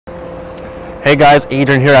Hey guys,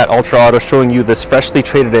 Adrian here at UltraAuto showing you this freshly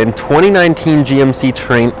traded in 2019 GMC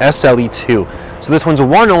Terrain SLE2. So this one's a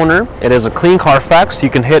one owner. It is a clean Carfax.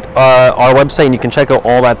 You can hit our website and you can check out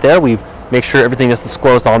all that there. We make sure everything is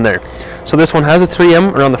disclosed on there. So this one has a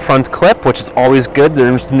 3M around the front clip, which is always good.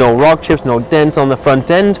 There's no rock chips, no dents on the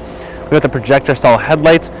front end. We got the projector style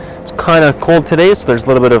headlights. It's kind of cold today, so there's a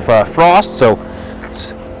little bit of frost. So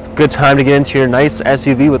it's a good time to get into your nice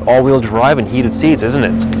SUV with all-wheel drive and heated seats, isn't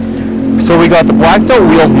it? So we got the blacked out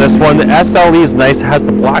wheels in this one. The SLE is nice. It has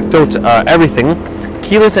the blacked out everything.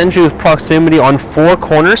 Keyless entry with proximity on 4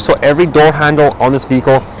 corners. So every door handle on this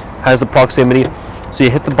vehicle has the proximity. So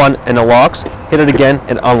you hit the button and it locks. Hit it again,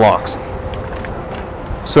 it unlocks.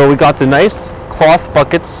 So we got the nice cloth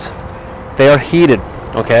buckets. They are heated,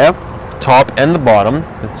 okay? Top and the bottom.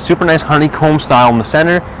 Super nice honeycomb style in the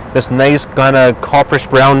center. This nice kind of copperish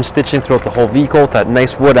brown stitching throughout the whole vehicle. That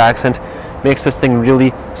nice wood accent makes this thing really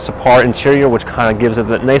subpar interior, which kind of gives it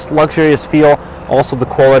that nice luxurious feel. Also, the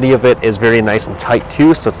quality of it is very nice and tight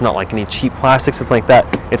too, so it's not like any cheap plastic, something like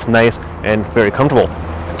that. It's nice and very comfortable.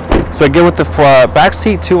 So again, with the back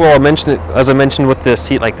seat too, well, as I mentioned with the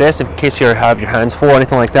seat like this, in case you have your hands full or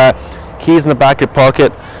anything like that, keys in the back of your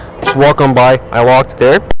pocket, just walk on by. I locked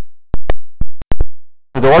there.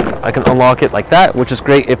 The door, I can unlock it like that, which is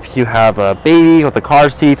great if you have a baby with a car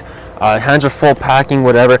seat, hands are full, packing,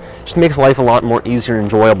 whatever. Just makes life a lot more easier and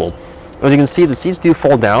enjoyable. As you can see, the seats do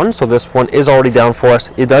fold down, so this one is already down for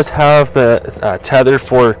us. It does have the tether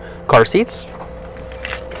for car seats.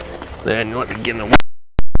 Then let me get in the way.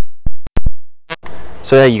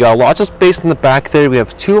 So yeah, you got lots of space in the back there. We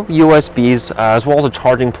have 2 USBs as well as a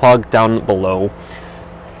charging plug down below.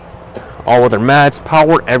 All weather mats,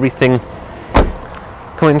 power, everything.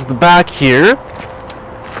 Coming to the back here,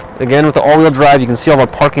 again with the all-wheel drive, you can see all the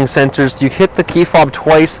parking sensors. You hit the key fob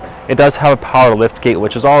twice. It does have a power lift gate,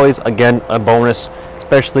 which is always, again, a bonus,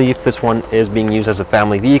 especially if this one is being used as a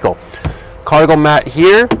family vehicle. Cargo mat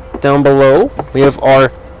here, down below. We have our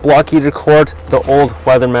block heater cord, the old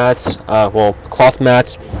weather mats, well, cloth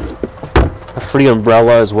mats, a free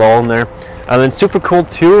umbrella as well in there. And then super cool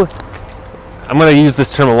too, I'm going to use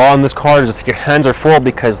this term a lot in this car, just your hands are full,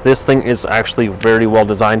 because this thing is actually very well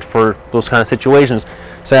designed for those kind of situations.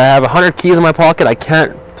 So I have 100 keys in my pocket, I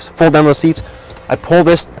can't fold down those seats. I pull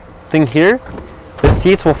this thing here, the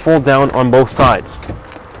seats will fold down on both sides.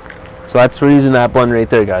 So that's for using that button right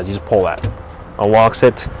there, guys. You just pull that. Unlocks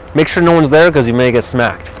it. Make sure no one's there because you may get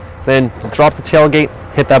smacked. Then drop the tailgate,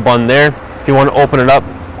 hit that button there. If you want to open it up,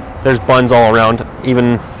 there's buttons all around,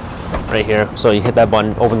 even right here. So you hit that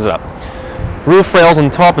button, opens it up. Roof rails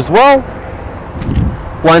on top as well.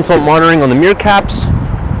 Blind spot monitoring on the mirror caps.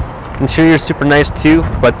 Interior is super nice too.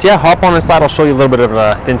 But yeah, hop on inside. I'll show you a little bit of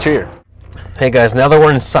the interior. Hey guys, now that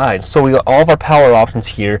we're inside, so we got all of our power options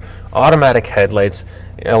here. Automatic headlights,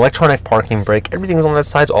 electronic parking brake. Everything's on that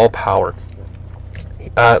side, all power.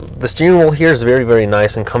 The steering wheel here is very, very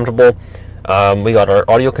nice and comfortable. We got our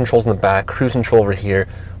audio controls in the back, cruise control over here,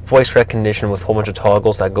 voice recognition with a whole bunch of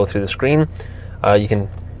toggles that go through the screen. You can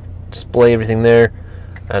display everything there,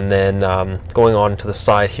 and then going on to the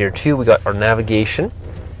side here too, we got our navigation.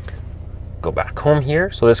 Go back home here,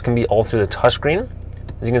 so this can be all through the touchscreen.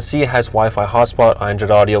 As you can see, it has Wi-Fi hotspot, Android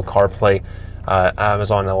Audio, CarPlay,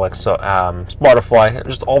 Amazon Alexa, Spotify,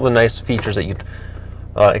 just all the nice features that you'd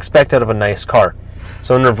expect out of a nice car.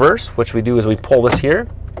 So in reverse, what we do is we pull this here,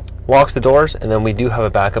 locks the doors, and then we do have a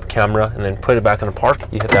backup camera, and then put it back in the park.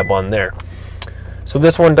 You hit that button there. So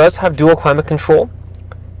this one does have dual climate control.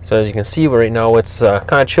 So as you can see, right now it's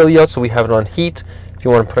kind of chilly out, so we have it on heat. If you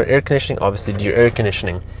want to put air conditioning, obviously do your air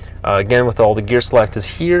conditioning. Again, with all the gear select is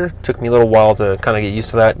here. Took me a little while to kind of get used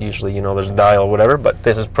to that. Usually, you know, there's a dial or whatever, but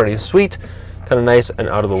this is pretty sweet, kind of nice and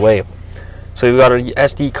out of the way. So we've got our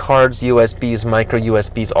SD cards, USBs, micro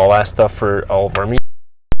USBs, all that stuff for all of our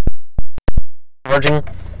charging.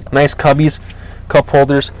 Nice cubbies, cup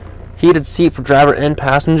holders, heated seat for driver and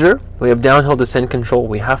passenger. We have downhill descent control.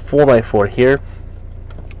 We have 4x4 here.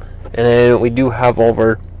 And then we do have all of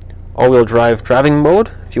our all-wheel drive driving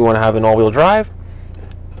mode. If you want to have an all-wheel drive,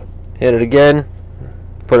 hit it again,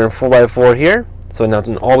 put it in 4x4 here. So now it's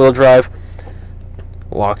an all-wheel drive.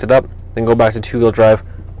 Locked it up, then go back to 2-wheel drive,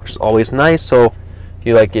 which is always nice. So if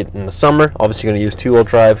you like it in the summer, obviously you're going to use 2-wheel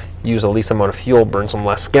drive, use the least amount of fuel, burn some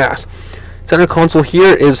less gas. Center console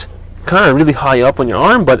here is kind of really high up on your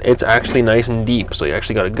arm, but it's actually nice and deep. So you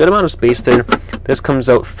actually got a good amount of space there. This comes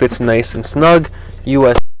out, fits nice and snug.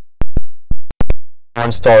 US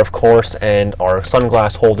OnStar, of course, and our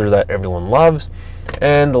sunglass holder that everyone loves.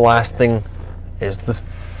 And the last thing is this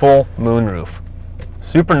full moon roof.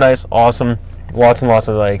 Super nice, awesome. Lots and lots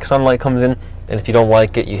of like sunlight comes in. And if you don't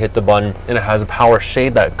like it, you hit the button, and it has a power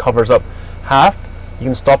shade that covers up half. You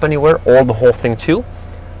can stop anywhere or the whole thing too.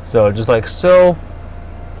 So just like so.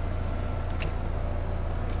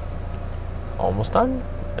 Almost done.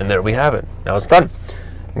 And there we have it. Now it's done.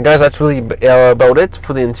 And guys, that's really about it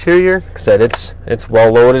for the interior. Like I said, it's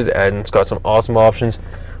well loaded and it's got some awesome options.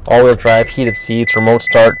 All-wheel drive, heated seats, remote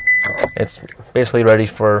start. It's basically ready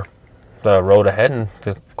for the road ahead and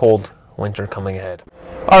the cold winter coming ahead.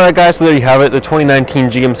 Alright guys, so there you have it, the 2019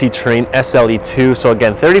 GMC Terrain SLE2. So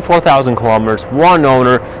again, 34,000 kilometers, one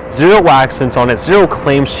owner, 0 accidents on it, 0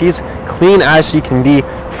 claims. She's clean as she can be,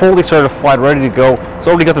 fully certified, ready to go. It's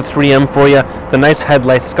already got the 3M for you, the nice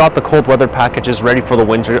headlights. It's got the cold weather packages ready for the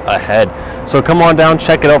winter ahead. So come on down,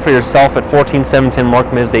 check it out for yourself at 14710 Mark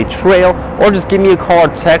Misday Trail, or just give me a call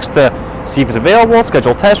or text to see if it's available,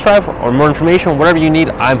 schedule a test drive, or more information, whatever you need.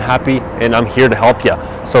 I'm happy and I'm here to help you.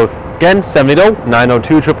 So again,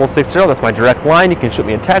 780-902-6660, that's my direct line. You can shoot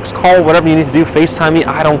me a text, call, whatever you need to do, FaceTime me,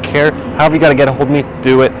 I don't care. However you got to get a hold of me,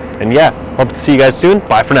 do it. And yeah, hope to see you guys soon.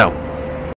 Bye for now.